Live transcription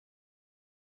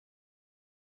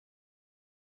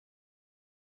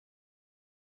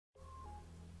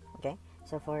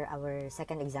So for our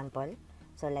second example,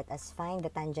 so let us find the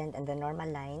tangent and the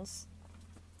normal lines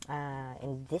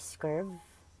in this curve.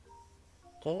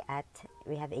 Okay,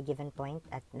 we have a given point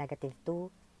at -2,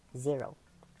 0.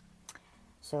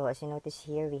 So as you notice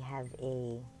here, we have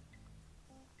an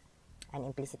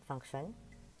implicit function.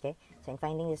 Okay, so in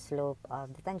finding the slope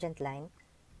of the tangent line,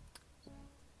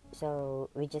 so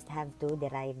we just have to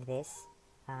derive this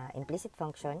implicit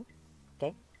function,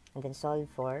 okay, and then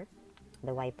solve for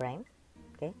the y prime.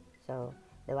 Okay, so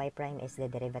the y prime is the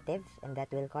derivative, and that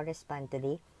will correspond to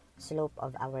the slope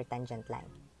of our tangent line.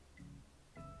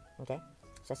 Okay,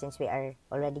 so since we are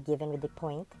already given with the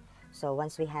point, so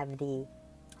once we have the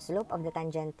slope of the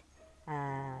tangent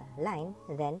line,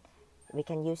 then we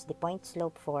can use the point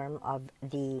slope form of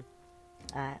the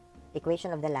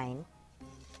equation of the line,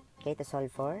 okay, to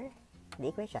solve for the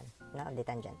equation of the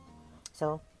tangent.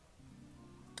 So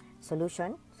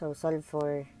solution, so solve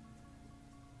for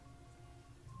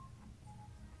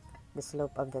the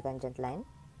slope of the tangent line.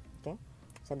 Okay,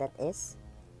 so that is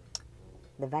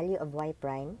the value of y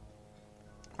prime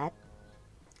at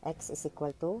x is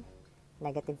equal to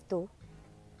 -2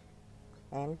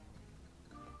 and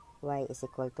y is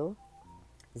equal to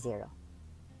 0.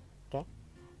 Okay,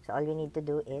 so all we need to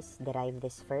do is derive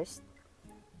this first.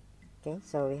 Okay,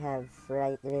 so we have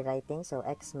rewriting, so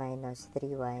x minus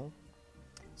 3y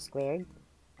squared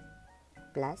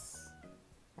plus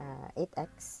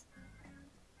 8x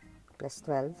plus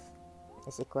 12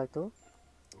 is equal to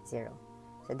 0.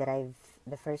 So derive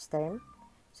the first term,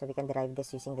 so we can derive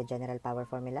this using the general power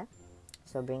formula.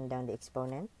 So bring down the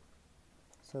exponent,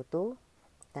 so 2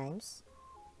 times,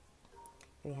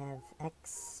 we have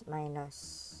x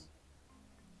minus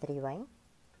 3y,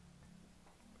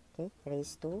 okay,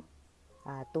 raised to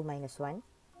 2 minus 1,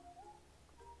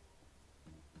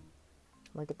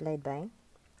 multiplied by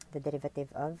the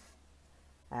derivative of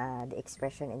the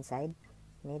expression inside,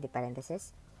 okay, the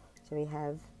parenthesis. So we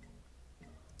have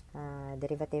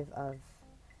derivative of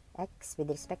x with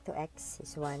respect to x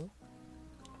is 1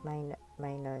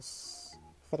 minus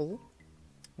 3,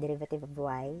 derivative of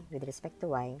y with respect to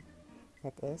y,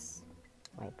 that is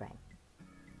y prime.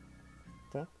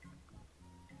 Okay,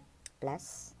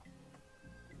 plus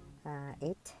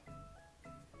 8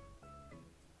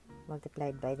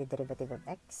 multiplied by the derivative of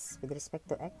x with respect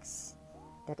to x,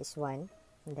 that is 1,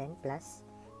 and then plus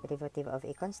derivative of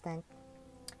a constant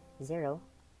 0,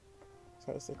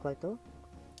 so it's equal to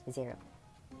 0.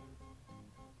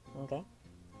 Okay,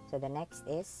 so the next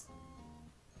is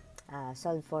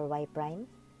solve for y prime,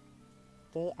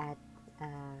 okay, at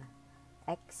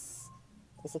x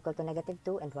is equal to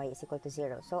 -2 and y is equal to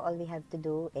 0. So all we have to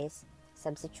do is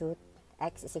substitute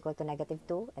x is equal to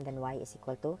 -2 and then y is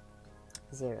equal to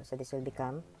 0. So this will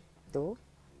become 2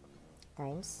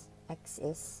 times x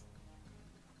is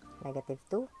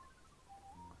 -2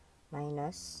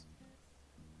 minus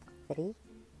 3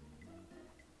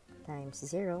 times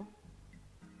 0,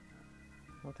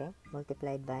 okay,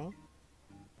 multiplied by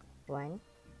 1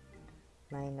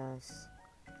 minus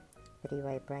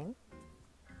 3y prime.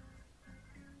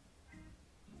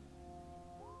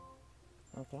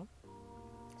 Okay,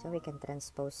 so we can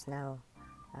transpose now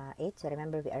 8. So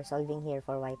remember, we are solving here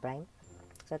for y prime,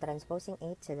 so transposing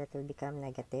 8, so that will become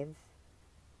 -8.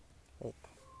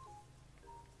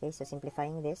 Okay, so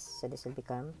simplifying this, so this will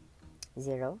become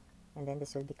 0, and then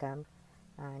this will become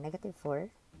 -4.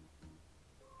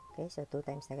 Okay, so 2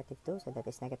 times -2, so that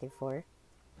is -4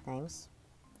 times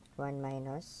 1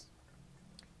 minus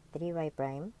 3y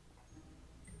prime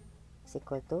is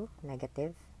equal to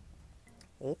 -8.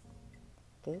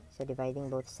 Okay, so dividing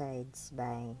both sides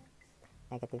by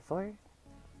 -4,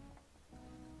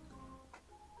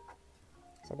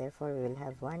 so therefore we will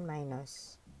have 1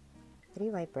 minus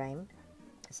 3y prime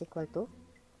is equal to,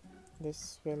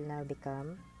 this will now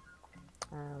become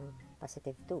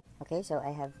 +2. Okay, so I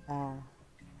have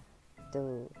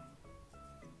to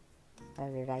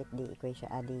rewrite the equation,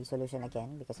 the solution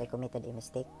again, because I committed a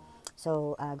mistake.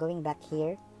 So going back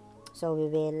here, so we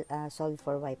will solve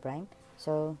for y prime,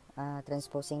 so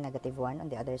transposing -1 on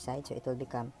the other side, so it will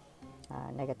become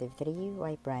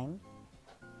 -3y prime,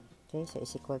 okay, so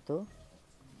is equal to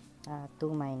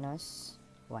 2 minus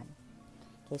 1.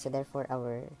 Okay, so therefore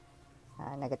our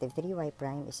 -3y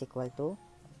prime is equal to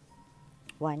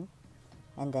 1,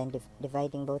 and then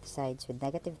dividing both sides with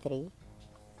 -3,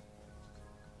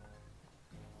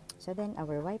 so then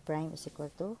our y prime is equal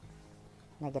to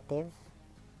 -1/3.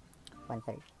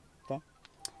 Okay,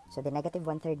 so the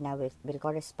 -1/3 now will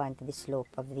correspond to the slope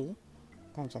of the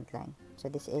tangent line. So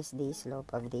this is the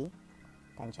slope of the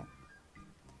tangent.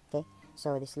 Okay,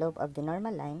 so the slope of the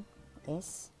normal line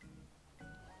is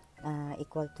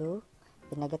equal to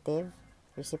the negative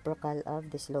reciprocal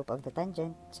of the slope of the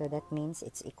tangent. So that means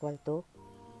it's equal to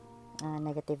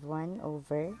negative 1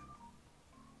 over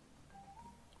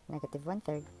negative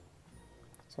 1/3.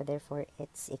 So therefore,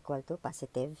 it's equal to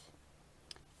positive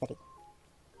 3.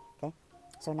 Okay.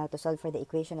 So now to solve for the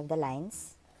equation of the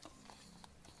lines.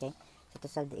 Okay. So to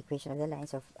solve the equation of the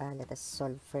lines, let us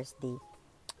solve first the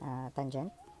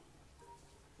tangent.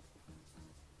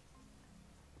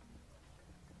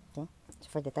 Okay. So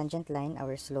for the tangent line,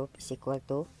 our slope is equal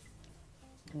to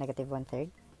negative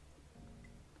 1/3.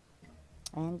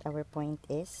 And our point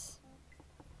is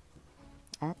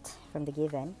at, from the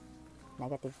given,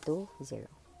 negative 2, 0.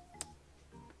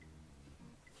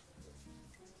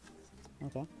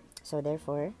 Okay, so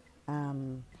therefore,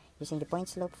 using the point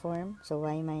slope form, so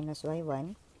y minus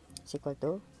y1 is equal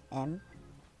to m,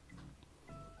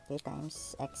 okay,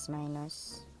 times x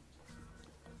minus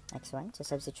x1. So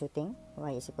substituting,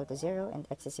 y is equal to 0 and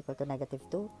x is equal to negative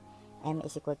 2, m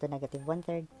is equal to negative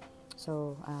 1/3.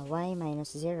 So y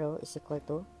minus 0 is equal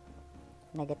to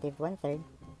negative 1/3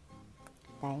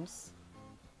 times,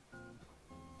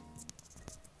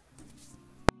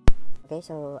 okay,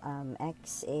 so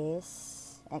x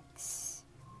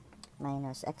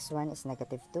minus x1 is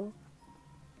negative 2.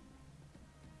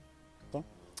 Okay,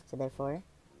 so therefore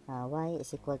y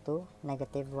is equal to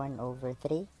negative 1 over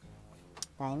 3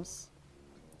 times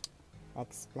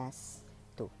x plus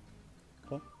 2.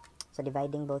 Okay, so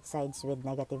dividing both sides with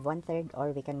negative 1/3,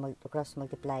 or we can cross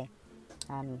multiply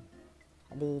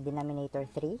the denominator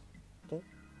 3, okay,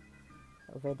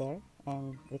 over there,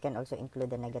 and we can also include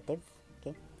the negative.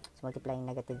 Okay, so multiplying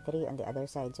negative 3 on the other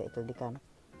side, so it will become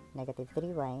negative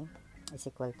 3y is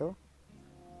equal to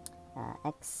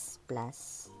x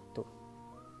plus 2.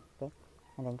 Okay,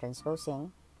 and then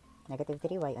transposing negative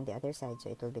 3y on the other side,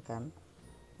 so it will become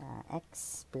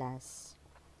x plus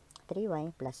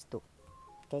 3y plus 2,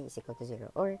 okay, is equal to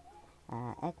 0, or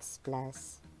x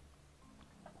plus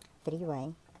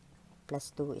 3y plus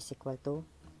 2 is equal to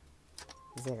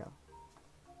 0.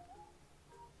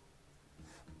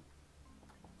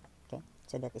 Okay,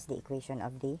 so that is the equation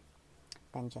of the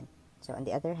tangent. So on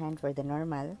the other hand, for the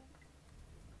normal,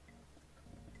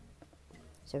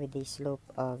 so with the slope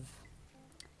of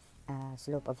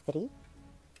 3,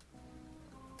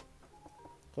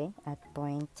 okay, at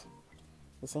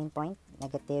the same point,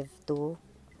 negative 2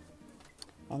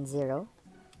 and 0.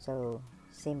 So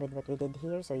same with what we did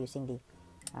here. So using the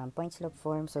point slope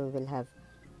form, so we will have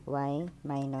y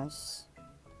minus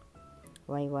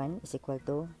y1 is equal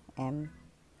to m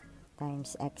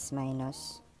times x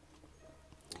minus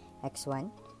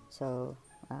x1. So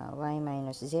y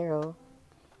minus 0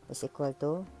 is equal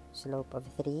to slope of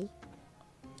 3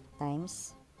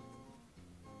 times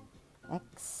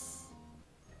x.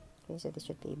 Okay, so this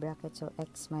should be a bracket, so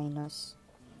x minus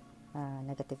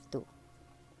negative 2.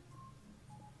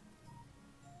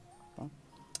 Okay,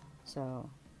 so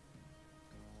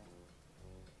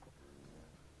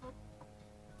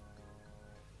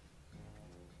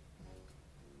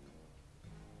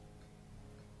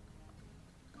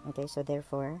okay, so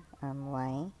therefore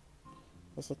y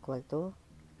is equal to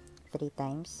 3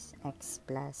 times x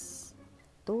plus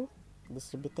 2,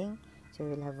 distributing, so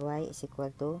we will have y is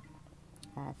equal to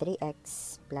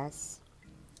 3x plus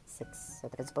 6. So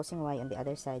transposing y on the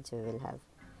other side, so we will have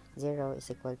 0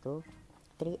 is equal to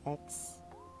 3x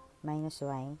minus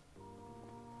y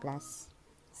plus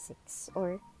 6,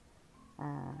 or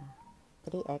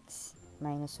 3x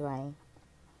minus y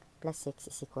plus 6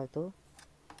 is equal to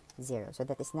 0. So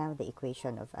that is now the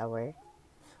equation of our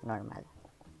normal.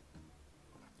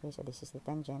 Okay, so this is the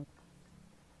tangent,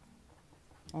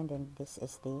 and then this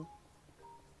is the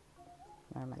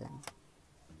normal line.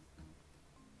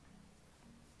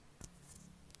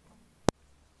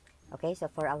 Okay, so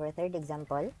for our third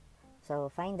example, so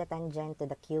find the tangent to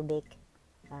the cubic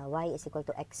y is equal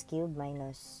to x cubed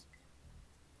minus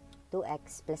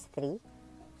 2x plus 3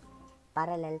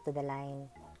 parallel to the line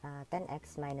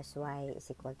 10x minus y is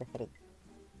equal to 3.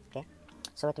 Okay,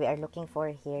 so what we are looking for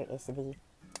here is the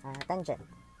tangent,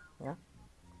 no?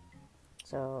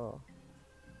 So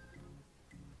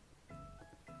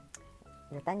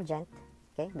the tangent,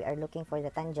 okay, we are looking for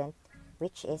the tangent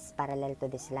which is parallel to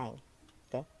this line.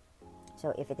 Okay,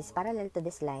 so if it is parallel to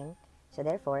this line, so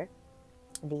therefore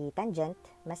the tangent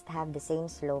must have the same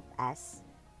slope as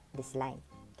this line.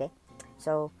 Okay,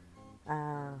 so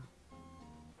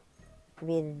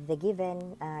with the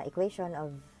given equation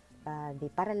of the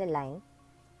parallel line,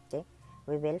 okay,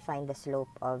 we will find the slope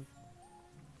of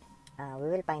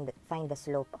find the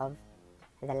slope of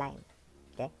the line.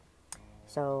 Okay,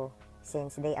 so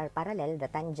since they are parallel, the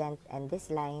tangent and this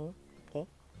line, okay,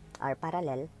 are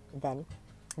parallel, then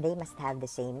they must have the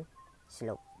same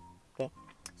slope. Okay,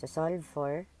 so solve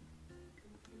for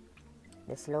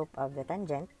the slope of the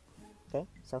tangent. Okay,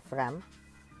 so from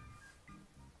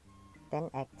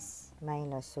 10x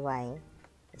minus y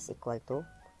is equal to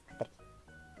 3.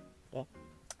 Okay,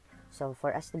 so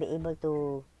for us to be able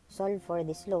to solve for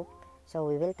the slope, so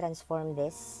we will transform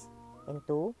this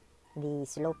into the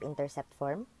slope-intercept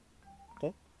form.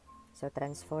 Okay, so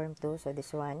transform to, so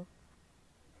this one,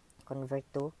 convert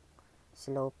to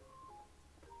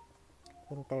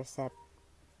slope-intercept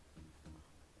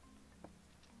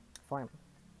form.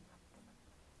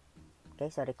 Okay,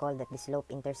 so recall that the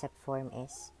slope-intercept form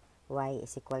is y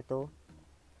is equal to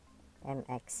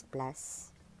mx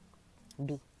plus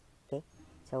b. Okay,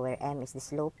 so where m is the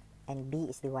slope and b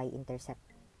is the y-intercept.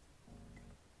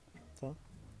 Okay,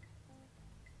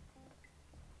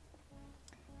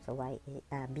 so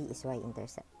b is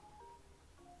y-intercept.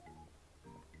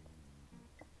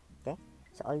 Okay,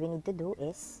 so all we need to do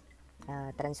is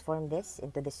transform this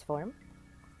into this form.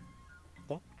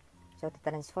 Okay, so to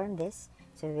transform this,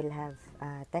 so we will have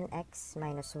 10x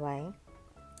minus y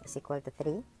is equal to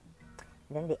 3.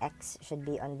 Then the x should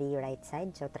be on the right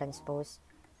side, so transpose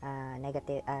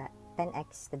negative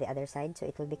 10x to the other side, so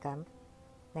it will become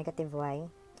negative y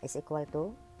is equal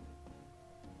to,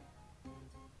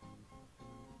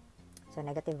 so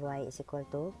negative y is equal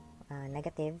to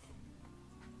negative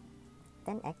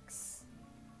 10x,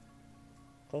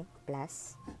 okay,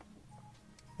 plus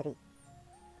 3.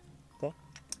 Okay,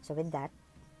 so with that,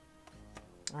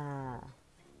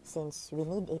 since we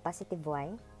need a positive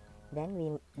y, then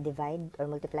we divide or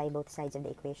multiply both sides of the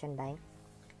equation by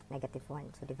negative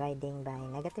 1. So dividing by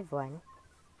negative 1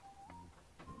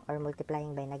 or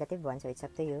multiplying by negative 1, so it's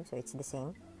up to you, so it's the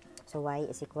same. So y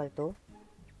is equal to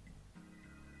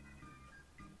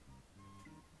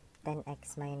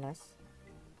 10x minus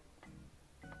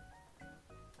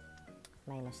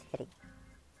 3.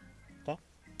 Okay,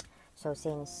 so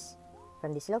since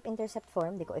from the slope-intercept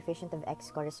form, the coefficient of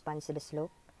x corresponds to the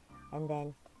slope, and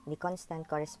then the constant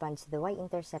corresponds to the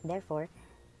y-intercept, therefore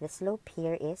the slope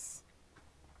here is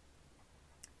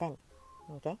 10.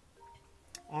 Okay,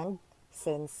 and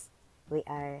since we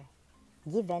are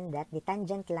given that the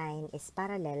tangent line is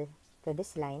parallel to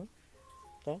this line,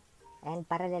 okay, and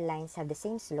parallel lines have the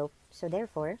same slope, so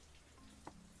therefore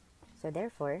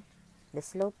the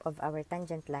slope of our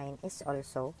tangent line is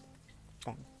also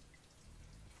 10.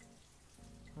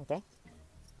 Okay,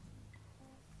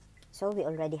 so we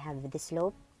already have the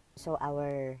slope, so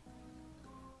our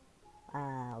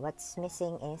what's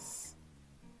missing is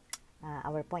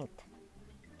our point.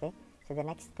 Okay, so the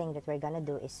next thing that we're gonna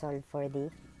do is solve for the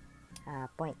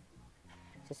point.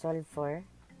 So solve for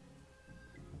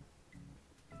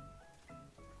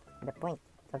the point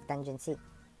of tangent C.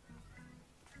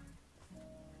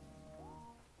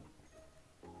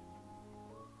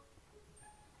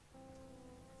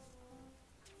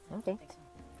 Okay,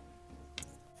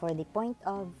 for the point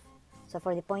of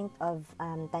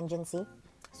tangent C,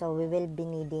 so we will be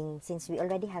needing, since we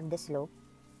already have the slope,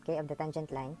 okay, of the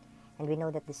tangent line, and we know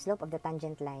that the slope of the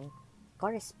tangent line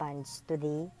corresponds to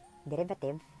the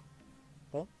derivative.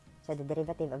 Okay, so the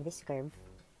derivative of this curve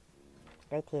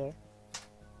right here.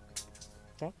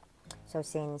 Okay, so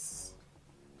since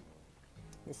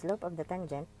the slope of the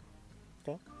tangent,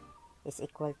 okay, is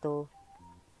equal to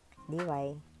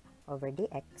dy over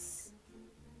dx,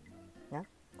 no,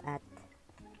 at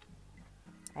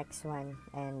x1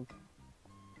 and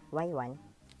y1,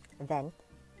 then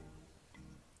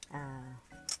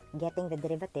getting the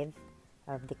derivative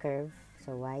of the curve,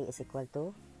 so y is equal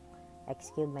to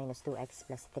x cubed minus 2x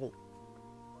plus 3.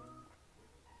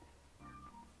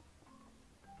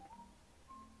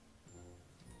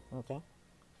 Okay,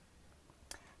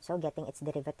 so getting its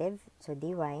derivative, so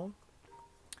dy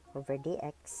over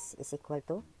dx is equal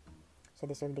to, so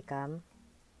this will become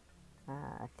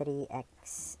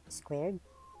 3x squared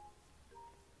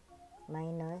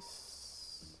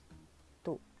minus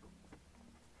 2.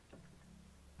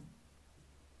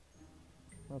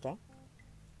 Okay,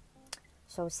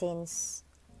 so since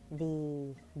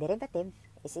the derivative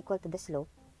is equal to the slope,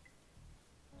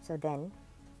 so then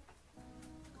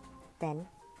 10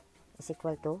 is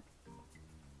equal to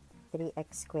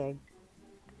 3x squared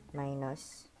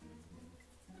minus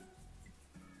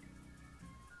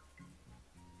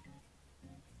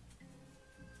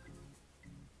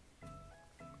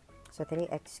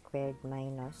 3x squared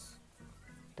minus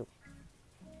 2.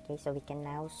 Okay, so we can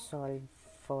now solve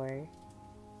for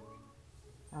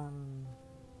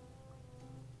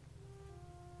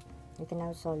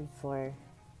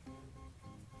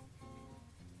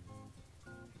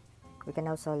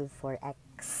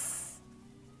x.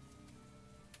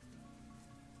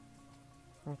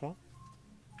 Okay,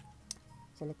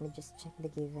 so let me just check the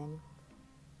given.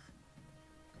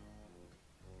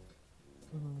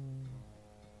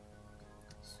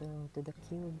 So to the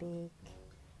cubic,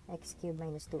 x cubed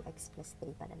minus 2x plus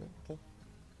 3 pala din. Okay,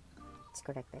 it's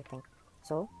correct, I think.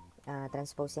 So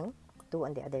transposing 2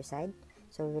 on the other side,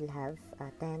 so we will have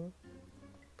 10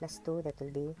 plus 2, that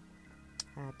will be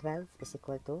 12 is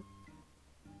equal to,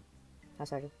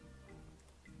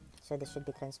 so this should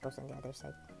be transposed on the other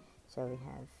side. So we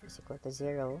have is equal to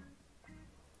 0.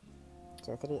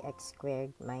 So 3x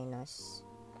squared minus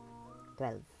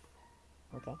 12.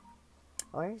 Okay.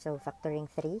 Or, so factoring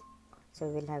 3. So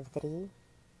we'll have 3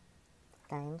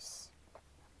 times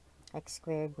x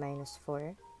squared minus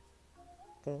 4.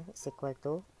 Okay, is equal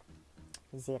to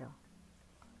 0.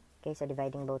 Okay, so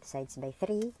dividing both sides by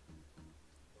 3.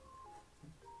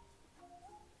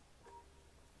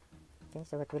 Okay,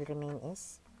 so what will remain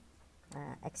is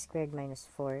x squared minus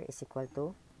 4 is equal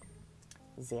to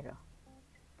 0.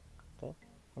 Okay,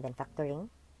 and then factoring,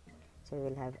 so we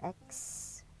will have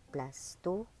x plus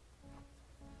 2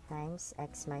 times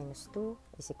x minus 2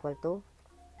 is equal to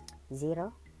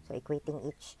 0. So equating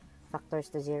each factors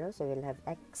to 0, so we'll have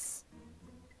x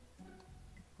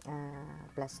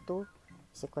plus 2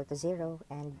 is equal to 0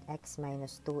 and x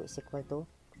minus 2 is equal to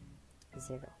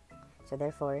 0. So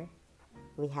therefore,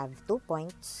 we have 2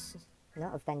 points, no,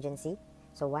 of tangency.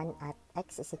 So one at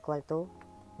x is equal to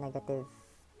negative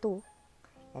 2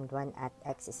 and one at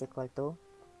x is equal to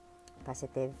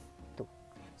positive 2.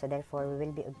 So therefore, we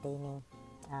will be obtaining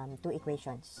 2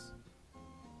 equations.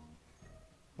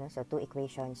 No? So 2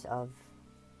 equations of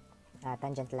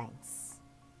tangent lines.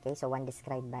 Okay, so one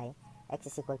described by x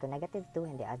is equal to negative 2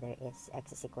 and the other is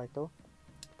x is equal to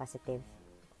positive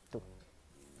 2.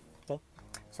 Okay,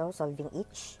 so solving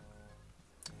each.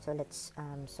 So let's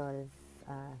solve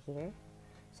here.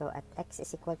 So at x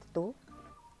is equal to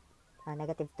 2,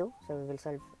 negative 2, so we will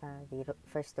solve the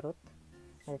first root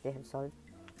that we have solved.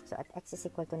 So at x is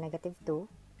equal to negative 2,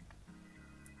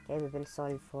 okay, we will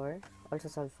also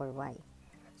solve for y.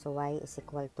 So y is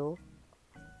equal to,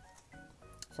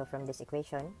 so from this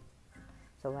equation,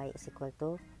 so y is equal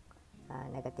to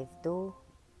negative 2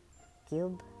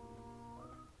 cube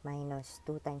minus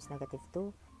 2 times negative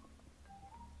 2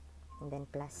 and then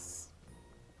plus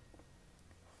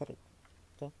 3.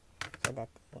 Okay, so that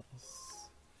is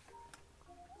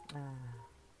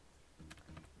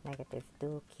negative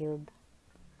 2 cube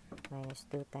minus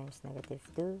 2 times negative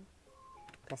 2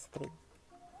 plus 3.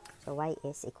 So y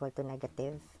is equal to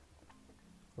negative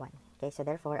 1. Okay, so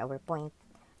therefore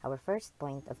our first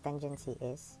point of tangency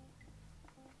is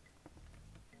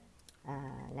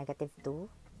negative 2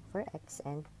 for x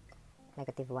and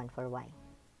negative 1 for y.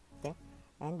 Okay,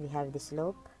 and we have the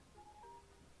slope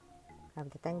of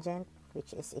the tangent,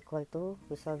 which is equal to,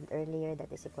 we solved earlier,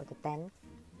 that is equal to 10.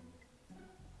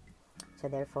 So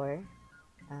therefore,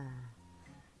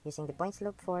 using the point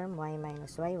slope form, y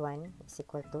minus y1 is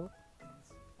equal to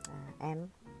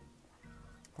m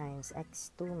times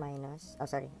x2 minus,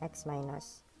 x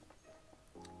minus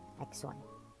x1.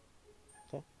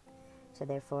 Okay, so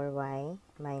therefore y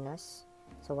minus,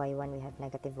 so y1 we have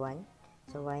negative 1,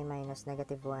 so y minus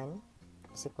negative 1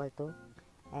 is equal to,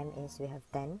 m is, we have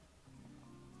 10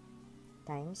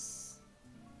 times,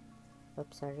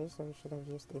 so we should have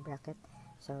used a bracket.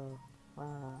 So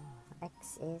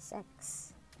x is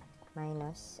x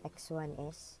minus x1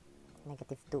 is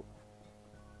negative 2.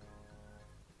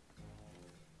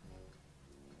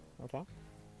 Okay,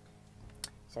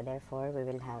 so therefore we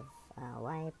will have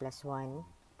y plus 1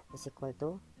 is equal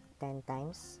to 10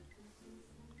 times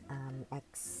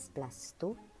x plus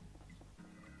 2.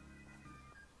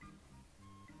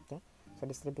 Okay, so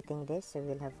distributing this, so we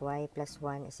will have y plus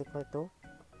 1 is equal to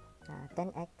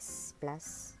 10x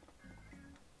plus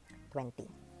 20.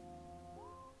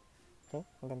 Okay,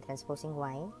 and then transposing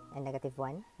y and negative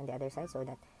 1 on the other side, so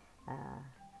that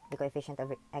the coefficient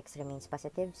of x remains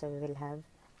positive. So we will have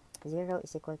 0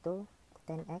 is equal to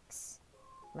 10x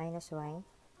minus y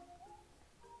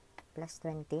plus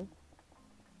 20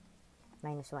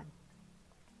 minus 1.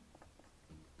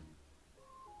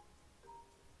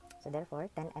 So therefore,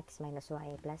 10x minus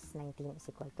y plus 19 is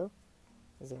equal to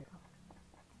 0.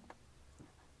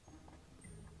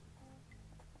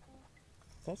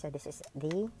 Okay, so this is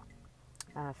the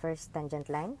first tangent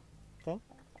line. Okay,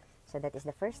 so that is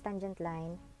the first tangent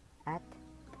line at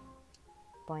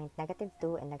point negative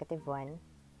 2 and negative 1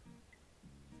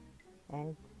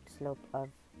 and slope of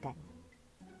 10.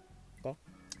 Okay,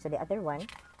 so the other one,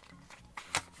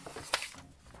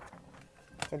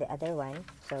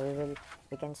 so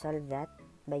we can solve that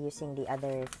by using the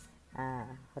other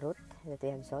root that we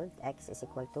have solved. X is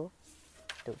equal to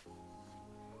 2.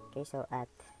 Okay, so at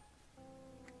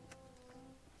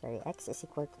x is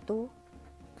equal to 2,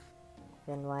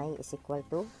 then y is equal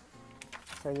to,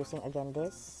 so using again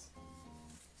this,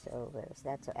 so where is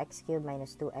that? So x cubed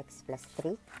minus 2x plus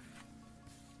 3,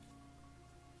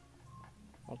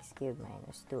 x cubed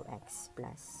minus 2x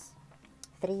plus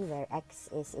 3, where x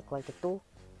is equal to 2,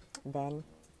 then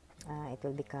it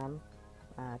will become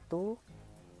 2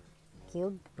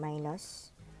 cubed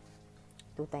minus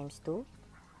 2 times 2,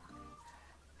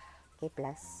 okay,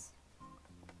 plus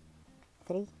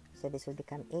 3, so this will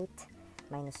become 8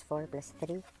 minus 4 plus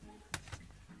 3,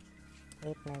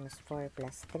 8 minus 4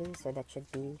 plus 3, so that should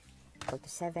be equal to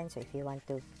 7. So if you want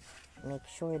to make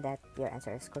sure that your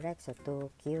answer is correct, so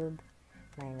 2 cubed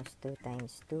minus 2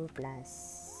 times 2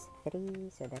 plus 3,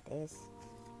 so that is,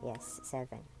 yes,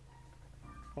 7.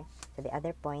 Okay, so the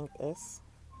other point is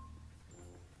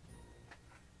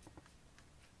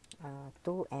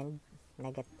 2 and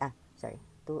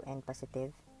 2 and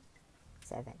positive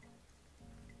 7.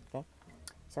 Okay,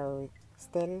 so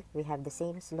still we have the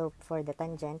same slope for the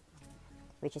tangent,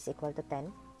 which is equal to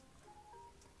 10.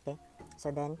 Okay,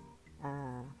 so then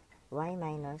y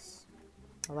minus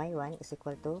y1 is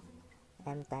equal to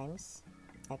m times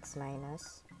x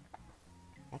minus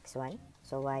x1.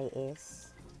 So y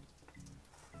is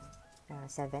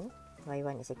 7,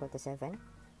 y1 is equal to 7,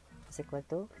 is equal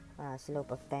to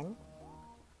slope of 10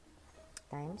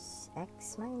 times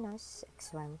x minus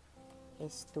x1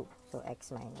 is 2, so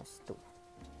x minus 2.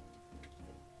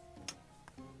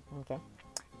 Okay,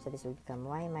 so this will become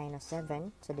y minus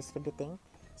 7, so distributing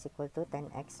is equal to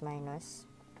 10x minus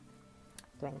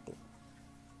 20.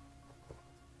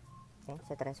 Okay,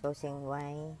 so transposing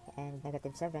y and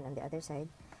negative 7 on the other side,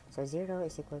 so 0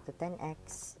 is equal to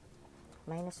 10x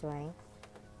minus y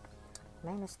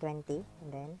minus 20,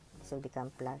 and then this will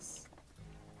become plus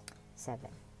 7.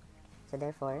 So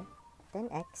therefore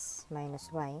 10x minus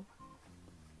y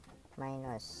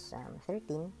minus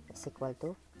 13 is equal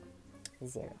to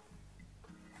 0.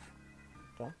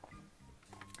 Okay,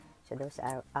 so those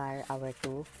are our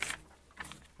two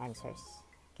answers.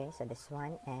 Okay, so this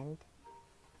one and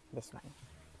this one.